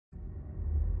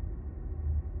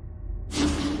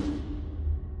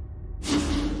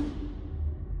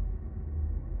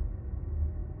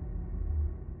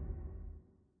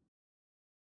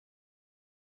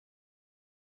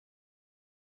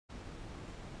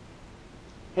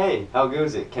Hey, how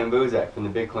goes it? Ken Bozak from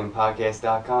the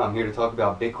BitcoinPodcast.com here to talk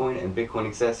about Bitcoin and Bitcoin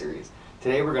accessories.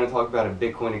 Today we're going to talk about a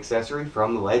Bitcoin accessory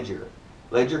from Ledger.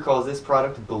 Ledger calls this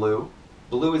product Blue.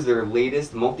 Blue is their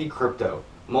latest multi-crypto,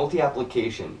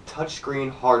 multi-application,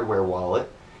 touchscreen hardware wallet.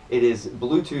 It is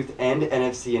Bluetooth and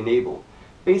NFC enabled.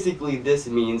 Basically, this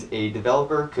means a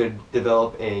developer could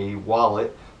develop a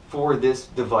wallet for this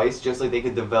device, just like they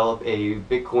could develop a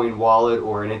Bitcoin wallet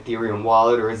or an Ethereum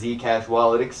wallet or a Zcash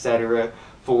wallet, etc.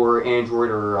 for Android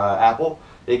or Apple.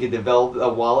 They could develop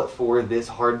a wallet for this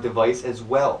hard device as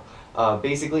well.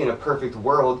 Basically, in a perfect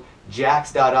world,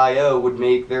 Jax.io would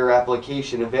make their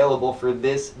application available for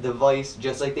this device,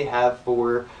 just like they have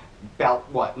for about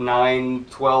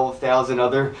 12,000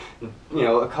 other,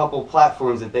 a couple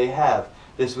platforms that they have.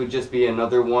 This would just be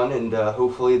another one, and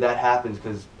hopefully that happens,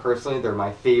 because personally they're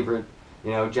my favorite.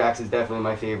 Jax is definitely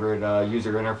my favorite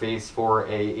user interface for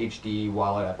a HD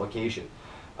wallet application.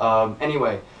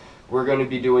 Anyway, we're going to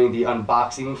be doing the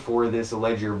unboxing for this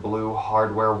Ledger Blue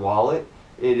hardware wallet.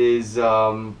 It is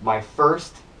my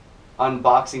first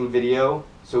unboxing video,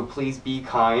 so please be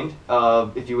kind.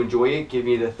 If you enjoy it, give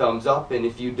me the thumbs up, and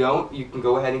if you don't, you can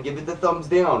go ahead and give it the thumbs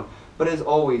down. But as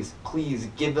always, please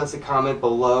give us a comment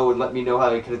below and let me know how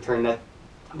I could have turned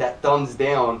that thumbs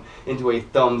down into a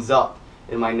thumbs up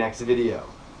in my next video.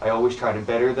 I always try to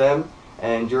better them,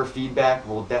 and your feedback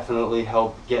will definitely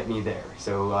help get me there.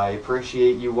 So I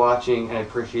appreciate you watching, and I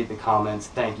appreciate the comments.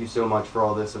 Thank you so much for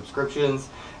all the subscriptions,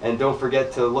 and don't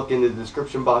forget to look in the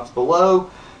description box below.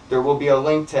 There will be a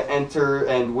link to enter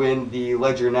and win the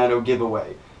Ledger Nano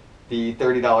giveaway, the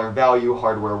 $30 value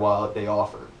hardware wallet they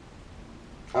offer.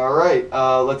 Alright,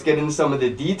 let's get into some of the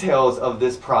details of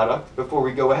this product before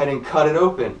we go ahead and cut it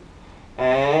open.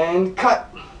 And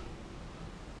cut!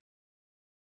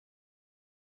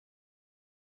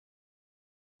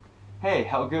 Hey,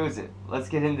 how goes it? Let's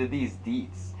get into these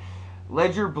deets.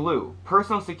 Ledger Blue,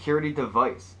 personal security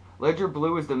device. Ledger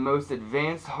Blue is the most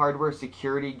advanced hardware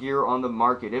security gear on the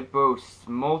market. It boasts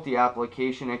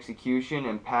multi-application execution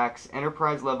and packs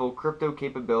enterprise-level crypto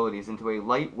capabilities into a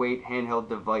lightweight handheld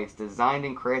device designed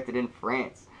and crafted in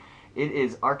France. It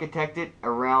is architected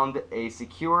around a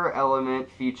secure element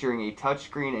featuring a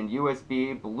touchscreen and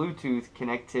USB Bluetooth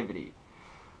connectivity.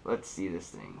 Let's see this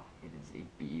thing. It is a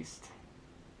beast.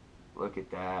 Look at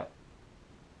that.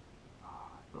 Oh,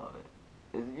 I love it.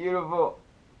 It's beautiful.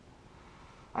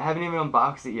 I haven't even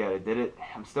unboxed it yet. I did it.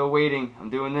 I'm still waiting. I'm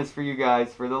doing this for you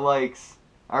guys, for the likes.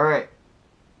 Alright.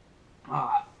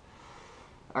 Alright.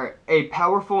 A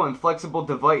powerful and flexible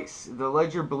device. The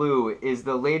Ledger Blue is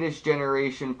the latest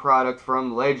generation product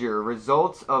from Ledger,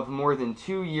 results of more than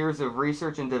 2 years of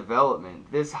research and development.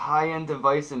 This high-end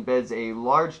device embeds a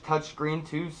large touchscreen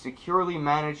to securely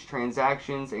manage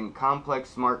transactions and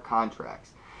complex smart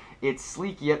contracts. Its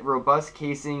sleek yet robust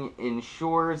casing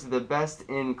ensures the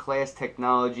best-in-class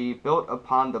technology built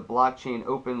upon the blockchain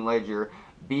Open Ledger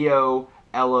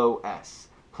BOLOS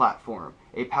platform,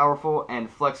 a powerful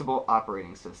and flexible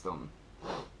operating system.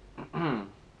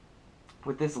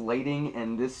 With this lighting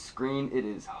and this screen, it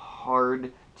is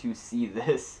hard to see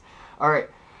this. Alright.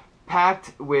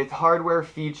 Packed with hardware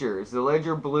features, the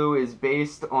Ledger Blue is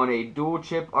based on a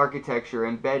dual-chip architecture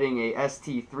embedding a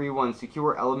ST31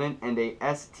 secure element and a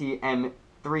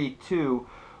STM32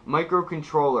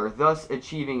 microcontroller, thus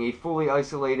achieving a fully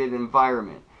isolated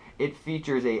environment. It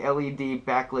features a LED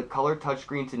backlit color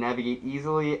touchscreen to navigate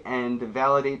easily and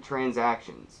validate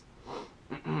transactions.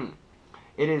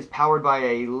 It is powered by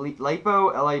a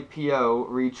LiPo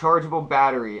rechargeable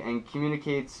battery and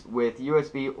communicates with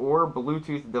USB or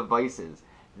Bluetooth devices.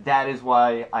 That is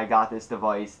why I got this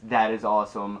device. That is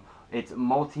awesome. It's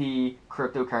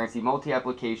multi-cryptocurrency,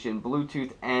 multi-application,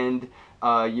 Bluetooth and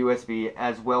USB,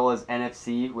 as well as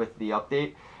NFC with the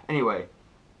update. Anyway,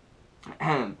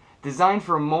 designed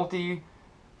for multiple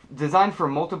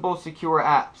secure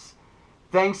apps.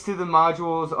 Thanks to the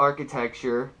module's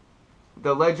architecture,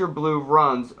 the Ledger Blue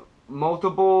runs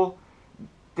multiple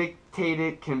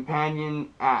dictated companion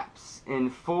apps in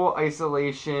full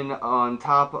isolation on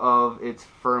top of its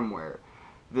firmware.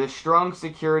 The strong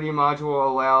security module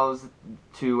allows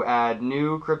to add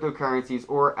new cryptocurrencies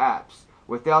or apps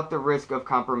without the risk of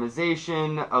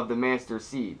compromisation of the master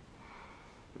seed.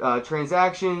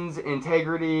 Transactions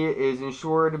integrity is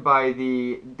ensured by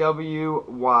the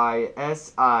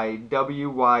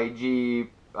WYSI-WYG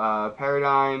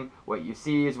paradigm. What you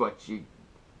see is what you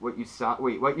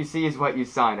see is what you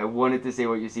sign. I wanted to say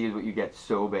what you see is what you get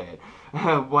so bad.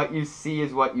 What you see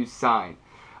is what you sign.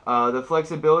 The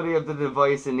flexibility of the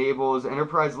device enables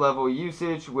enterprise-level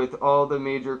usage with all the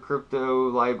major crypto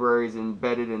libraries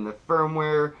embedded in the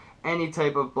firmware. Any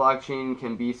type of blockchain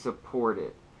can be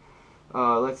supported.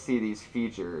 Let's see these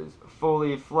features.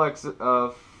 Full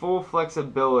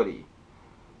flexibility.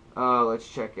 Let's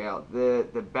check out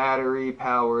the battery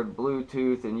powered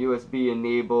Bluetooth and USB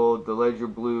enabled. The Ledger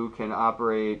Blue can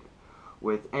operate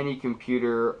with any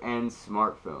computer and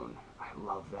smartphone. I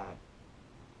love that.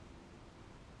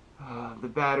 The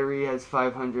battery has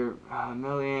 500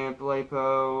 milliamp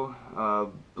LiPo,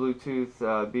 Bluetooth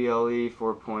BLE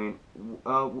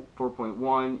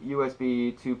 4.1,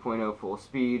 USB 2.0 full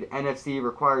speed. NFC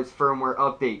requires firmware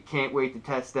update. Can't wait to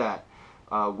test that.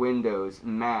 Windows,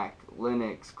 Mac,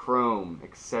 Linux, Chrome,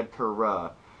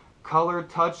 etc. Color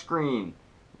touchscreen.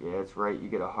 Yeah, that's right, you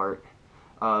get a heart.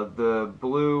 The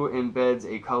Blue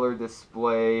embeds a color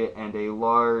display and a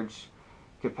large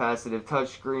capacitive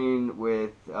touchscreen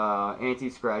with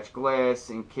anti-scratch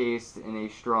glass encased in a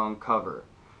strong cover.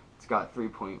 It's got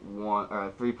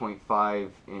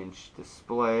 3.5 inch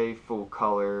display, full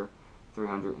color,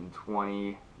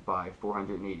 320 by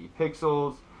 480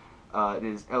 pixels. It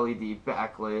is LED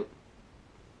backlit.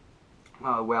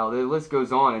 Wow, the list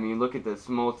goes on. I mean, look at this: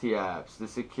 multi-apps, the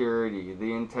security,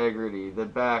 the integrity, the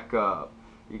backup.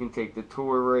 You can take the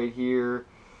tour right here.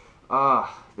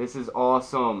 This is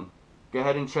awesome. Go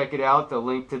ahead and check it out. The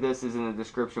link to this is in the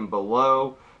description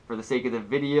below. For the sake of the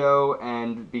video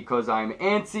and because I'm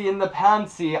antsy in the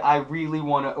pantsy, I really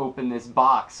want to open this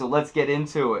box. So let's get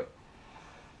into it.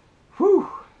 Whew.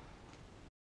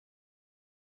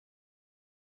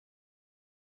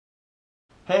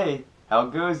 Hey, how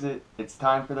goes it? It's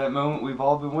time for that moment we've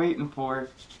all been waiting for.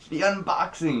 The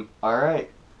unboxing.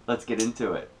 Alright, let's get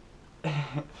into it.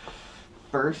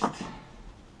 First,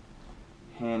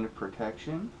 hand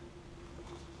protection.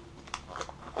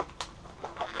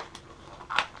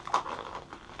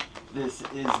 This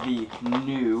is the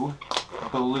new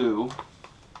Blue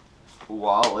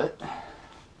wallet.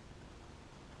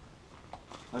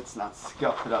 Let's not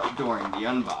scuff it up during the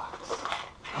unbox.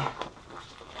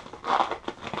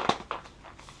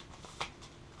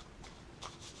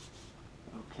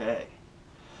 Okay.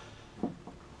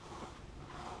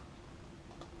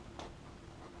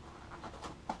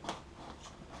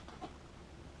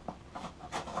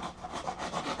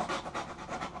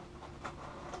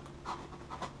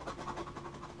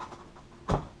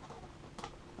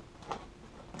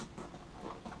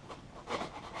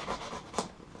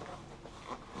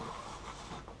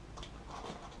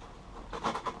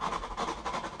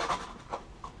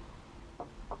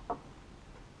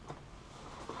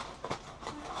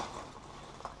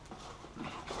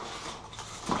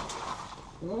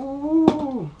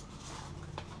 Ooh.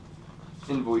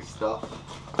 Invoice stuff.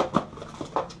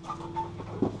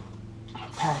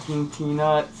 Packing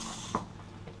peanuts.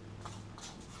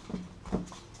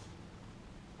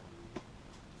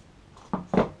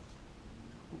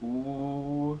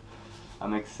 Ooh.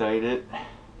 I'm excited.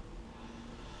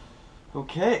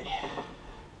 Okay.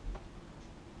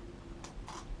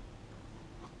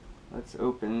 Let's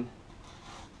open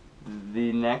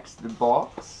the next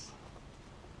box.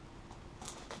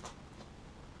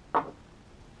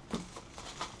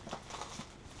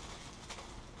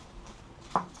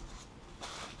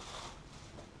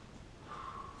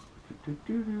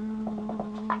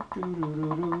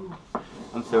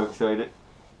 I'm so excited.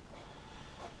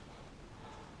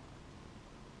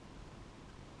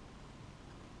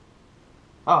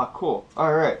 Ah, cool.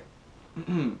 Alright.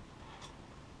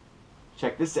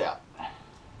 Check this out.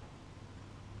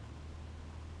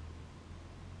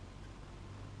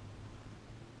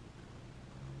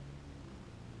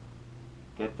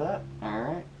 Get that?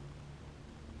 Alright.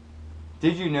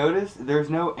 Did you notice there's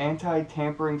no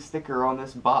anti-tampering sticker on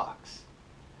this box?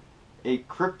 A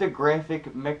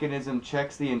cryptographic mechanism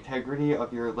checks the integrity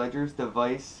of your Ledger's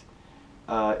device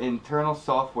internal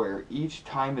software each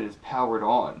time it is powered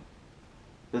on.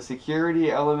 The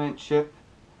security element chip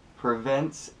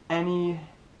prevents any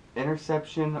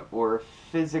interception or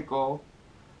physical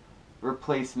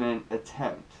replacement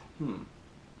attempt.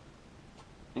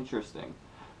 Interesting.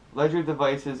 Ledger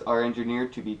devices are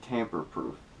engineered to be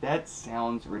tamper-proof. That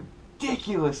sounds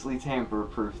ridiculously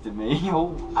tamper-proof to me.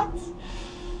 What?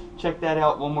 Check that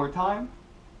out one more time.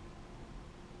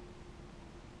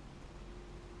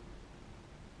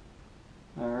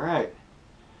 Alright.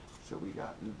 So we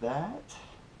got that.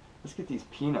 Let's get these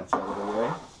peanuts out of the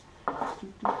way.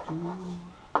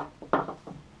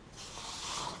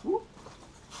 Whoop.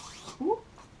 Whoop.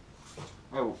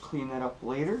 I will clean that up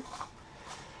later.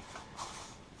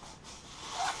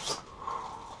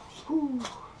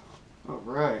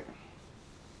 Alright.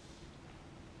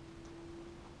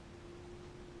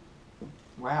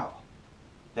 Wow.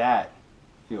 That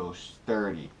feels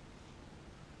sturdy.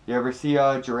 You ever see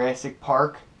Jurassic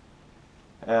Park?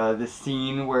 The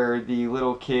scene where the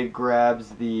little kid grabs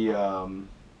the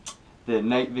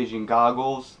night vision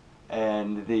goggles,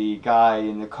 and the guy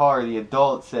in the car, the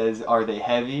adult, says, "Are they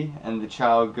heavy?" And the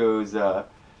child goes,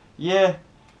 "Yeah,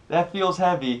 that feels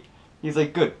heavy." He's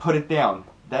like, "Good, put it down.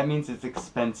 That means it's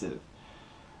expensive."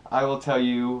 I will tell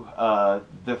you,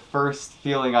 the first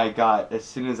feeling I got as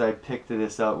soon as I picked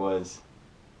this up was,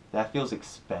 that feels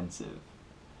expensive.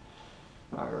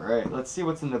 Alright, let's see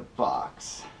what's in the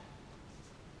box.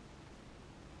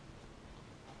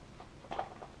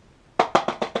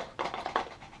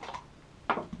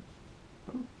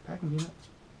 Packing peanuts.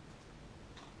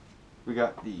 We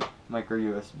got the micro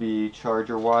USB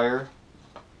charger wire.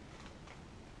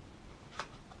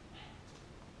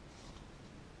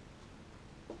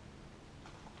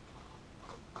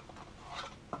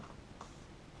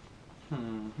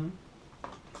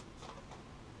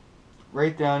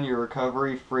 Write down your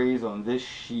recovery phrase on this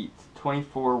sheet.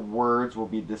 24 words will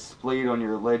be displayed on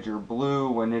your Ledger Blue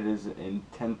when it is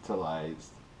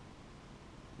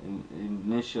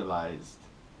initialized.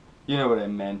 You know what I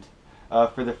meant.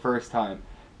 For the first time.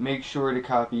 Make sure to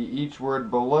copy each word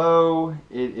below.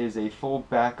 It is a full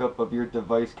backup of your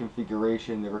device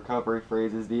configuration. The recovery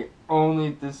phrase is the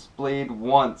only displayed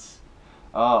once.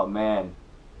 Oh man.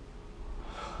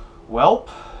 Welp.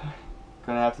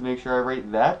 Gonna have to make sure I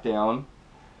write that down.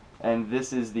 And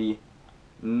this is the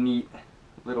neat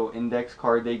little index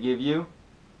card they give you.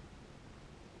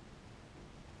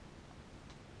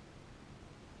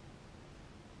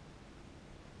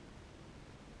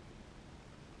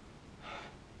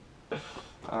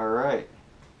 Alright.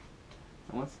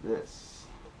 And what's this?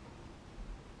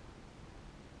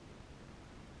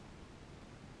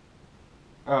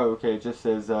 Oh, okay, it just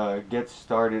says get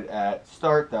started at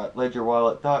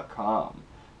start.ledgerwallet.com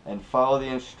and follow the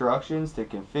instructions to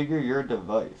configure your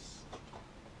device.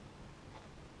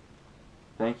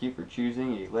 Thank you for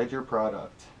choosing a Ledger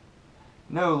product.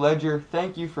 No, Ledger,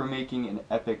 thank you for making an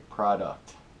epic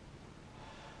product.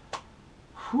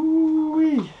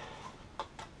 Whoo-wee.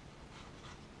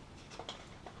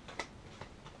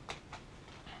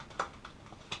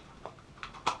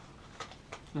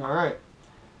 Alright.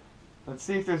 Let's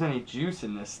see if there's any juice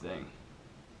in this thing.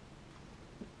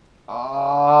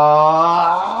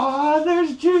 Ah,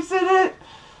 there's juice in it!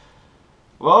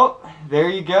 Well, there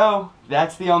you go.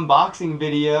 That's the unboxing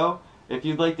video. If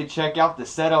you'd like to check out the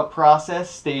setup process,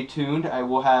 stay tuned. I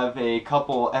will have a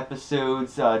couple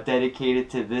episodes dedicated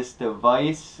to this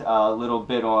device. A little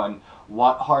bit on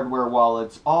what hardware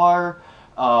wallets are,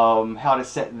 how to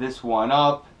set this one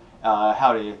up,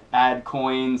 how to add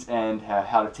coins, and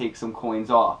how to take some coins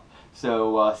off.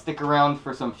 So stick around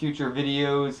for some future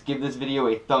videos. Give this video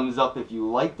a thumbs up if you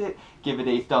liked it. Give it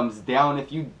a thumbs down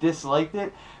if you disliked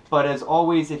it. But as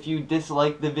always, if you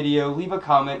dislike the video, leave a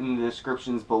comment in the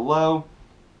descriptions below.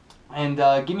 And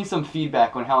give me some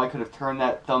feedback on how I could have turned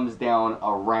that thumbs down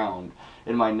around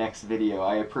in my next video.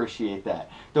 I appreciate that.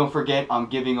 Don't forget, I'm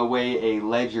giving away a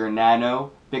Ledger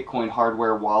Nano Bitcoin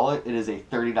hardware wallet. It is a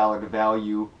 $30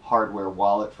 value hardware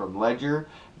wallet from Ledger.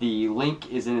 The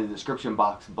link is in the description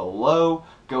box below.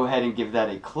 Go ahead and give that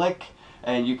a click,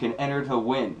 and you can enter to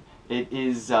win. It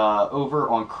is over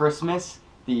on Christmas.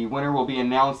 The winner will be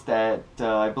announced at,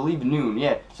 I believe, noon.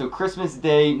 Yeah, so Christmas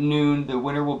Day, noon, the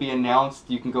winner will be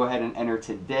announced. You can go ahead and enter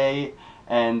today.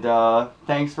 And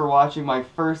thanks for watching my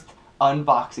first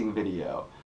unboxing video.